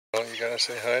Oh, you gotta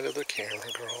say hi to the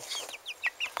camera, girls.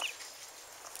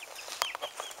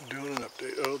 Doing an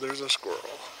update. Oh, there's a squirrel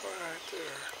right there.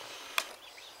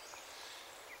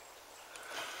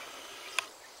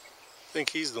 I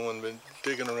think he's the one been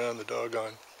digging around the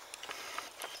doggone.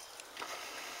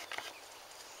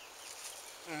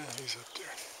 He's up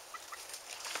there.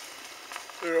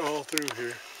 They're all through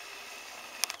here.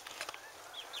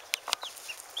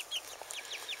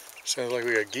 Sounds like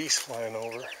we got geese flying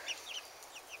over.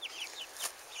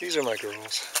 These are my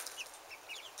girls.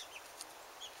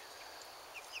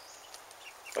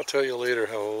 I'll tell you later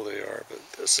how old they are, but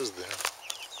this is them.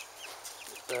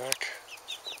 Back.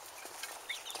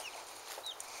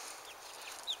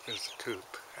 There's the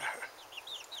coop.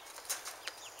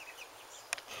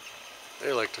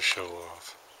 They like to show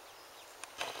off.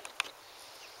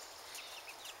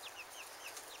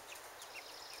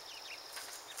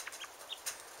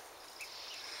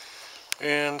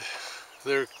 And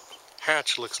their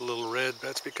hatch looks a little red.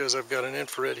 That's because I've got an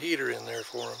infrared heater in there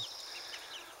for them.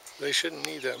 They shouldn't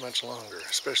need that much longer,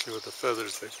 especially with the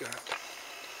feathers they've got.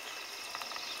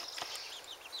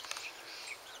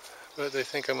 But they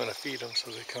think I'm going to feed them,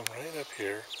 so they come right up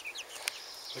here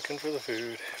looking for the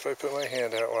food. If I put my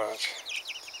hand out, watch.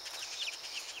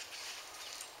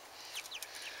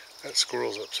 That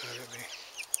squirrel's upset at me.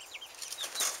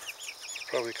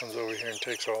 Probably comes over here and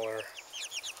takes all our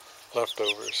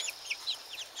leftovers.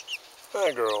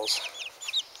 Hi, girls.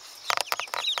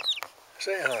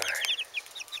 Say hi.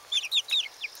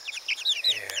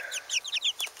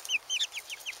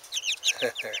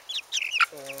 Yeah.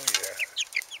 Oh, yeah.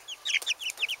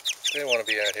 They want to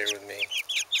be out here with me.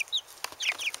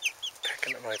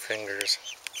 Pecking at my fingers.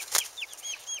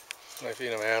 When I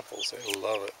feed them apples, they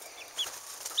love it.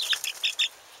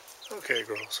 Okay,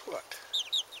 girls, what?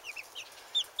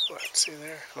 What? See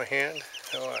there? My hand?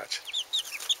 Now watch.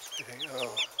 You think,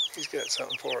 oh, he's got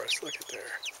something for us. Look at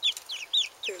there.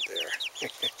 Look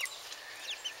at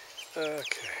there.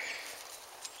 Okay.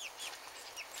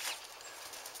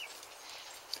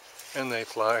 And they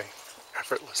fly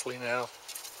effortlessly now.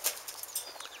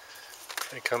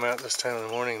 They come out this time of the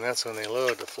morning, that's when they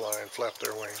love to fly and flap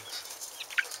their wings.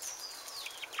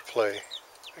 Play.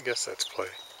 I guess that's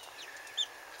play.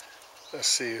 Let's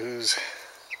see who's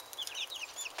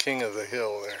king of the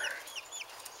hill there.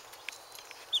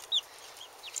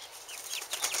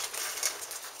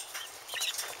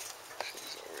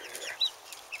 She's over here.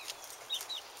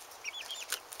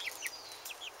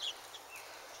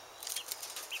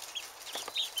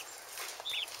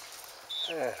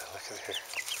 Yeah, look at here.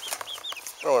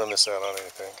 I don't want to miss out on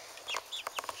anything.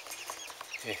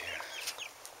 Yeah.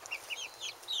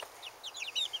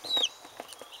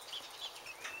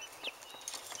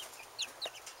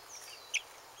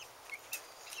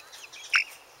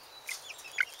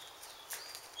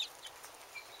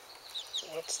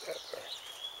 What's that there? I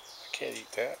can't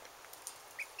eat that.